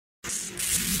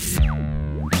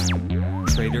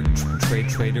Trader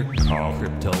Cobb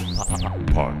Crypto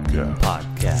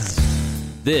Podcast.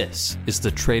 This is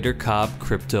the Trader Cobb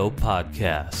Crypto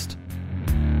Podcast.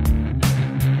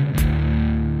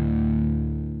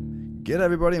 G'day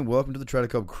everybody and welcome to the Trader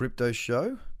Cobb Crypto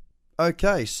Show.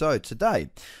 Okay, so today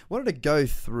I wanted to go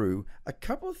through a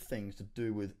couple of things to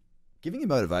do with giving you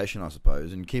motivation, I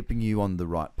suppose, and keeping you on the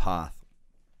right path.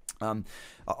 I'm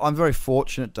very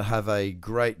fortunate to have a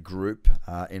great group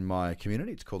in my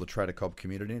community. It's called the Trader Cobb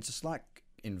Community. It's a Slack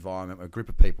environment where a group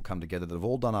of people come together that have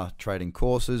all done our trading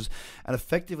courses, and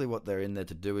effectively what they're in there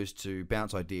to do is to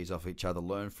bounce ideas off each other,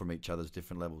 learn from each other's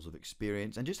different levels of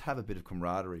experience, and just have a bit of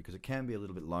camaraderie, because it can be a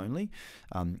little bit lonely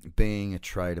being a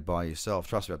trader by yourself.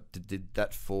 Trust me, I did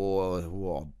that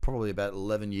for probably about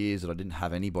 11 years that I didn't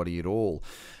have anybody at all,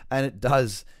 and it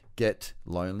does get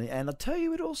lonely, and I tell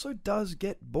you, it also does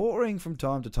get boring from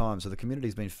time to time. So the community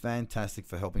has been fantastic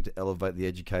for helping to elevate the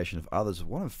education of others.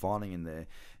 What I'm finding in there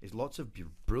is lots of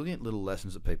brilliant little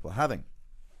lessons that people are having.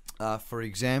 For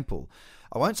example,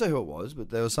 I won't say who it was, but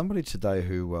there was somebody today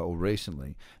who, or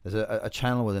recently, there's a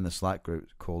channel within the Slack group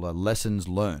called Lessons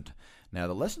Learned. Now,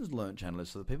 the Lessons Learned channel is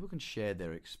so that people can share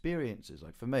their experiences.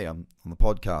 Like for me, I'm on the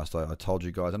podcast, I told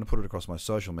you guys, and I put it across my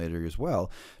social media as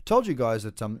well, told you guys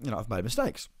that I've made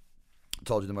mistakes. I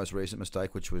told you the most recent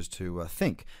mistake, which was to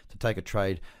take a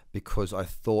trade because I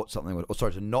thought something would,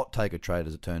 to not take a trade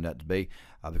as it turned out to be,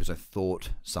 because I thought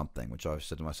something, which I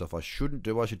said to myself I shouldn't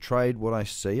do. I should trade what I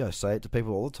see. I say it to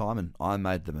people all the time, and I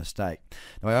made the mistake.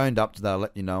 Now, I owned up to that. I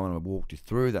let you know, and I walked you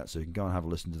through that, so you can go and have a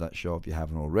listen to that show if you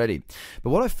haven't already.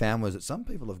 But what I found was that some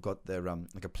people have got their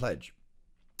like a pledge.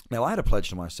 Now, I had a pledge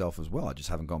to myself as well. I just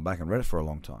haven't gone back and read it for a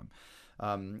long time.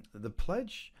 The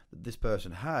pledge that this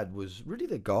person had was really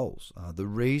their goals, the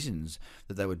reasons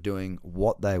that they were doing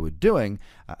what they were doing,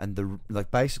 and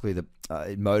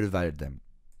it motivated them.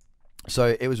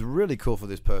 So it was really cool for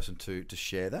this person to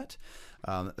share that.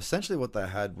 Essentially, what they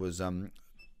had was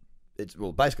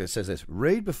basically it says this: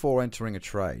 read before entering a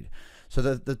trade. So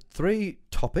the three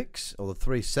topics, or the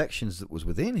three sections that was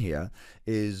within here,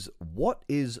 is what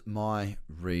is my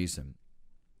reason.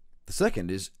 The second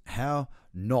is how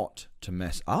not to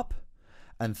mess up.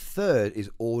 And third is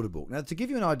order book. Now, to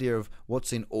give you an idea of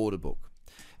what's in order book,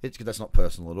 that's not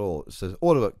personal at all. It says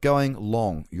order book, going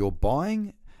long, you're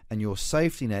buying, and your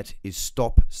safety net is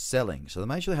stop selling. So they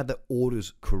make sure they had the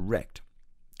orders correct.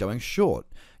 Going short,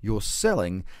 you're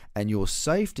selling, and your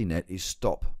safety net is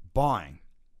stop buying.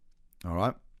 All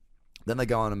right. Then they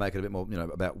go on and make it a bit more,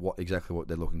 about what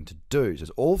they're looking to do. It says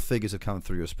all figures have come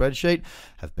through your spreadsheet,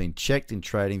 have been checked in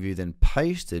TradingView, then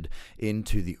pasted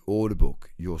into the order book.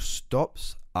 Your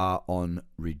stops are on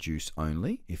reduce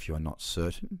only. If you are not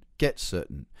certain, get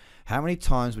certain. How many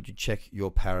times would you check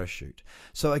your parachute?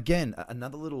 So again,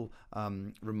 another little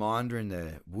reminder in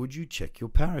there. Would you check your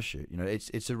parachute?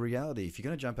 It's a reality. If you're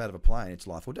going to jump out of a plane, it's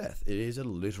life or death. It is a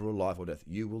literal life or death.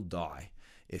 You will die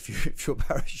if your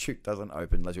parachute doesn't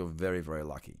open, unless you're very, very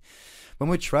lucky. When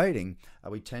we're trading,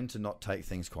 we tend to not take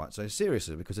things quite so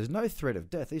seriously, because there's no threat of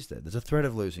death, is there? There's a threat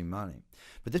of losing money.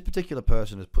 But this particular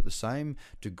person has put the same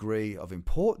degree of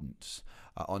importance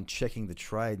on checking the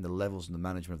trade and the levels and the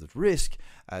management of the risk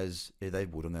as they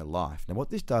would on their life. Now, what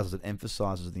this does is it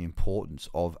emphasizes the importance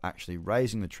of actually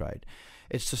raising the trade.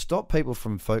 It's to stop people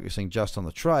from focusing just on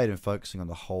the trade and focusing on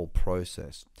the whole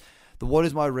process. The what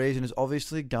is my reason is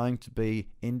obviously going to be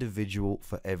individual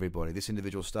for everybody. This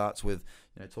individual starts with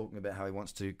talking about how he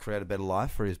wants to create a better life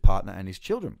for his partner and his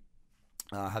children.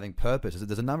 Having purpose.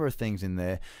 There's a number of things in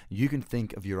there. You can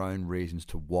think of your own reasons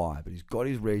to why, but he's got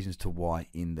his reasons to why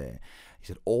in there. He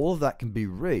said all of that can be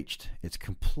reached. It's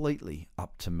completely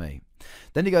up to me.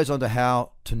 Then he goes on to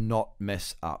how to not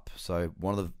mess up. So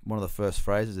one of the first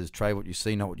phrases is trade what you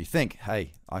see, not what you think.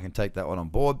 Hey, I can take that one on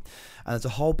board. And there's a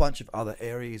whole bunch of other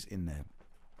areas in there.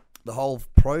 The whole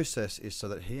process is so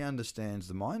that he understands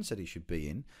the mindset he should be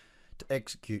in to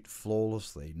execute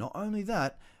flawlessly. Not only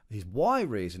that, his why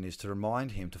reason is to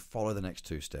remind him to follow the next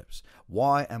two steps.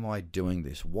 Why am I doing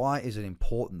this? Why is it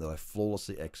important that I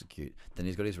flawlessly execute? Then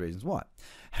he's got his reasons why.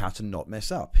 How to not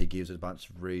mess up. He gives a bunch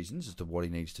of reasons as to what he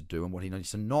needs to do and what he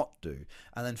needs to not do.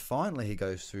 And then finally, he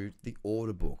goes through the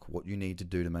order book, what you need to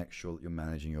do to make sure that you're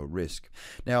managing your risk.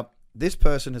 Now, this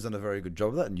person has done a very good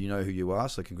job of that, and you know who you are,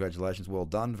 so congratulations, well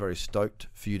done. Very stoked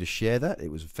for you to share that. It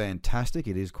was fantastic.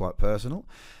 It is quite personal,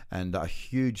 and a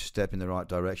huge step in the right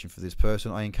direction for this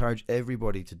person. I encourage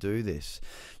everybody to do this.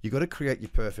 You've got to create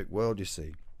your perfect world, you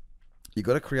see. You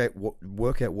got to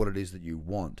work out what it is that you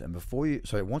want, and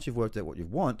once you've worked out what you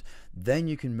want, then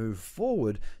you can move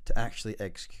forward to actually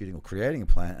executing or creating a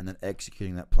plan, and then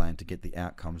executing that plan to get the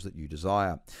outcomes that you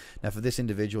desire. Now, for this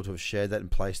individual to have shared that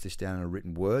and placed this down in a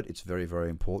written word, it's very, very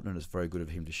important, and it's very good of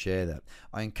him to share that.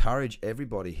 I encourage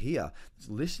everybody here that's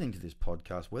listening to this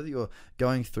podcast, whether you're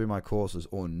going through my courses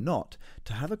or not,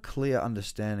 to have a clear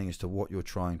understanding as to what you're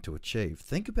trying to achieve.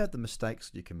 Think about the mistakes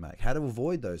that you can make, how to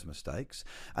avoid those mistakes,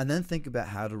 and then think about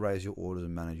how to raise your orders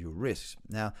and manage your risks.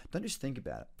 Now, don't just think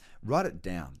about it. Write it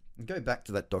down and go back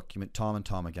to that document time and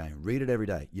time again. Read it every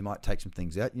day. You might take some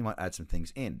things out, you might add some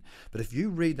things in. But if you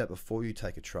read that before you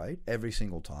take a trade every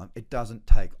single time, it doesn't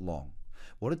take long.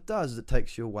 What it does is it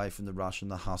takes you away from the rush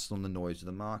and the hustle and the noise of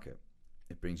the market.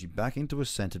 It brings you back into a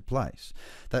centered place.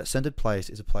 That centered place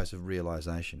is a place of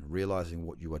realization, realizing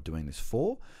what you are doing this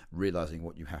for, realizing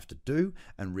what you have to do,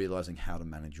 and realizing how to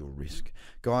manage your risk.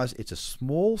 Guys, it's a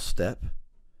small step,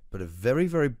 but a very,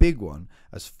 very big one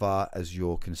as far as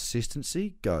your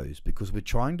consistency goes, because we're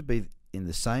trying to be in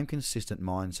the same consistent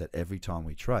mindset every time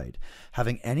we trade.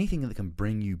 Having anything that can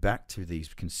bring you back to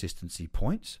these consistency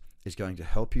points is going to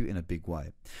help you in a big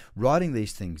way. Writing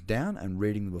these things down and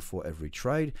reading them before every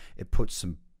trade, it puts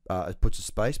a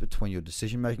space between your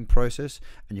decision-making process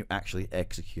and you actually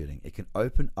executing. It can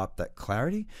open up that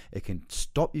clarity, it can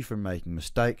stop you from making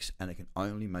mistakes, and it can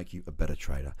only make you a better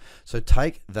trader. So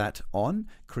take that on,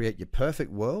 create your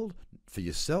perfect world for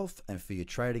yourself and for your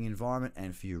trading environment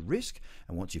and for your risk,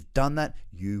 and once you've done that,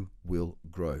 you will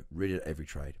grow. Read it every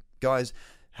trade. Guys,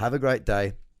 have a great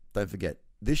day. Don't forget,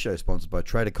 this show is sponsored by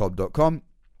TraderCobb.com.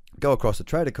 Go across to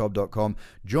TraderCobb.com,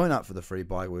 join up for the free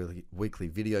bi-weekly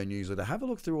video newsletter. Have a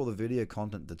look through all the video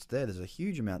content that's there. There's a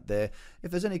huge amount there.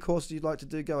 If there's any courses you'd like to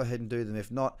do, go ahead and do them.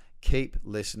 If not, keep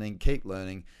listening, keep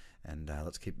learning, and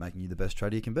let's keep making you the best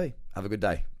trader you can be. Have a good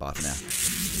day. Bye for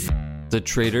now. The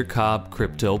Trader Cobb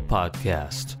Crypto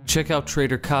Podcast. Check out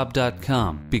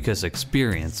TraderCobb.com because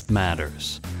experience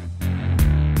matters.